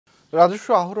রাজস্ব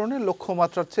আহরণে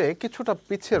লক্ষ্যমাত্রার চেয়ে কিছুটা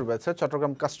পিছিয়ে রয়েছে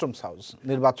চট্টগ্রাম কাস্টমস হাউস।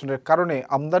 নির্বাচনের কারণে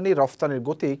আমদানি রফতানির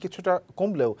গতি কিছুটা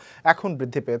কমলেও এখন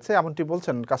বৃদ্ধি পেয়েছে, এমনটি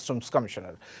বলছেন কাস্টমস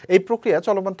কমিশনার। এই প্রক্রিয়া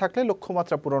চলমান থাকলে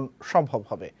লক্ষ্যমাত্রা পূরণ সম্ভব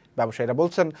হবে। ব্যবসায়ীরা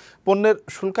বলছেন, পণ্যের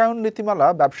শুল্কায়ন নীতিমালা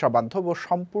ব্যবসা বান্ধব ও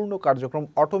সম্পূর্ণ কার্যক্রম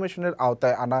অটোমেশনের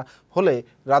আওতায় আনা হলে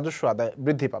রাজস্ব আদায়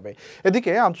বৃদ্ধি পাবে।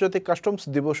 এদিকে আন্তর্জাতিক কাস্টমস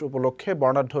দিবস উপলক্ষে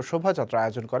বর্ণাঢ্য শোভাযাত্রা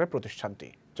আয়োজন করে প্রতিষ্ঠানটি।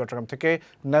 চট্টগ্রাম থেকে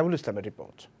নাইমুল ইসলামের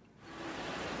রিপোর্ট।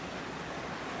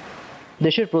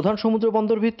 দেশের প্রধান সমুদ্র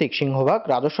বন্দর ভিত্তিক সিংহভাগ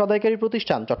রাজস্ব আদায়কারী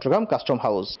প্রতিষ্ঠান চট্টগ্রাম কাস্টম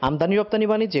হাউস। আমদানি রপ্তানি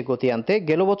বাণিজ্যে গতি আনতে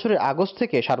গেল বছরের আগস্ট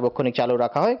থেকে সার্বক্ষণিক চালু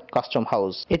রাখা হয় কাস্টম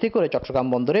হাউস। এতে করে চট্টগ্রাম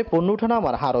বন্দরে পণ্য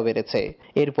ওঠানামার হারও বেড়েছে।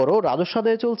 এরপরও রাজস্ব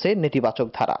আদায়ে চলছে নেতিবাচক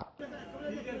ধারা।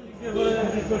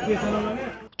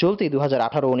 চলতি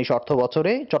 2018-19 অর্থ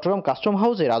বছরে চট্টগ্রাম কাস্টম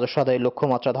হাউসে রাজস্ব আদায়ের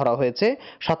লক্ষ্যমাত্রা ধরা হয়েছে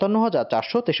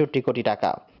 57,463 কোটি টাকা।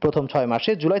 প্রথম 6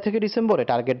 মাসে জুলাই থেকে ডিসেম্বরে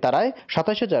টার্গেট দাঁড়ায়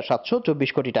 27,724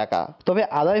 কোটি টাকা। তবে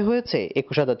আদায় হয়েছে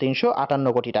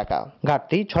 21,358 কোটি টাকা।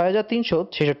 ঘাটতি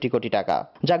 6,366 কোটি টাকা,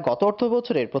 যা গত অর্থ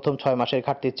বছরের প্রথম 6 মাসের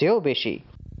ঘাটতির চেয়েও বেশি।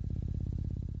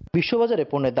 বিশ্ববাজারে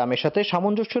পণ্যের দামের সাথে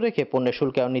সামঞ্জস্য রেখে পণ্যের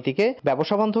শুল্কায়ন নীতিকে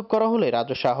ব্যবসা বান্ধব করা হলে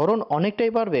রাজস্ব আহরণ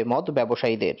অনেকটাই বাড়বে মত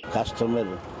ব্যবসায়ীদের। কাস্টমের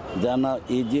যেন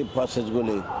এই যে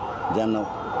প্রসেসগুলি যেন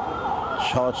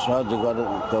সহজ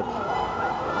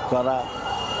করা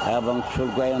এবং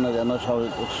শুল্কায়নে যেন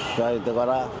সহায়তা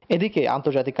করা। এদিকে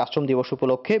আন্তর্জাতিক কাস্টম দিবস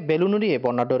উপলক্ষে বেলুন উড়িয়ে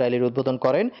বর্ণাঢ্য র্যালির উদ্বোধন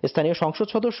করেন স্থানীয় সংসদ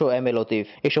সদস্য এম.এ. লতিফ।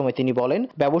 এ সময় তিনি বলেন,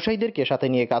 ব্যবসায়ীদেরকে সাথে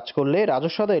নিয়ে কাজ করলে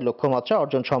রাজস্ব আদায়ের লক্ষ্যমাত্রা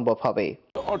অর্জন সম্ভব হবে।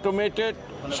 অটোমেটেড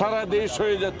সারা দেশ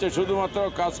হয়ে যাচ্ছে, শুধুমাত্র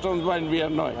কাস্টমস বা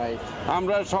এনবিআর নয়।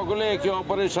 আমরা সকলে একে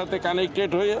অপরের সাথে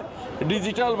কানেক্টেড হয়ে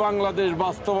ডিজিটাল বাংলাদেশ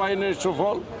বাস্তবায়নের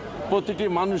সুফল প্রতিটি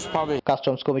মানুষ পাবে।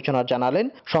 কাস্টমস কমিশনার জানালেন,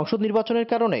 সংসদ নির্বাচনের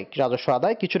কারণে রাজস্ব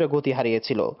আদায় কিছুটা গতি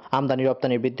হারিয়েছিল। আমদানি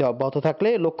রপ্তানির বৃদ্ধি অব্যাহত থাকলে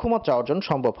লক্ষ্যমাত্রা অর্জন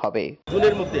সম্ভব হবে।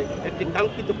 জুনের মধ্যে একটি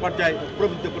কাঙ্ক্ষিত পর্যায়ে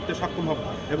প্রবৃদ্ধি করতে সক্ষম হবে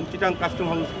এবং চিটাং কাস্টম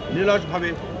হাউস নিরলসভাবে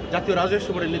জাতীয় রাজস্ব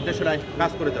বোর্ডের নির্দেশনায়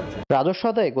কাজ করে যাচ্ছে। রাজস্ব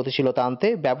আদায়ে গতিশীলতা আনতে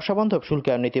ব্যবসা বান্ধব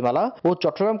শুল্কায়ন নীতিমালা ও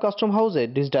চট্টগ্রাম কাস্টম হাউসের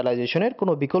ডিজিটালাইজেশনের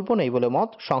কোনো বিকল্প নেই বলে মত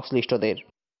সংশ্লিষ্টদের।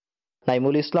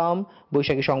 নাইমুল ইসলাম,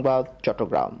 বৈশাখী সংবাদ,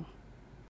 চট্টগ্রাম।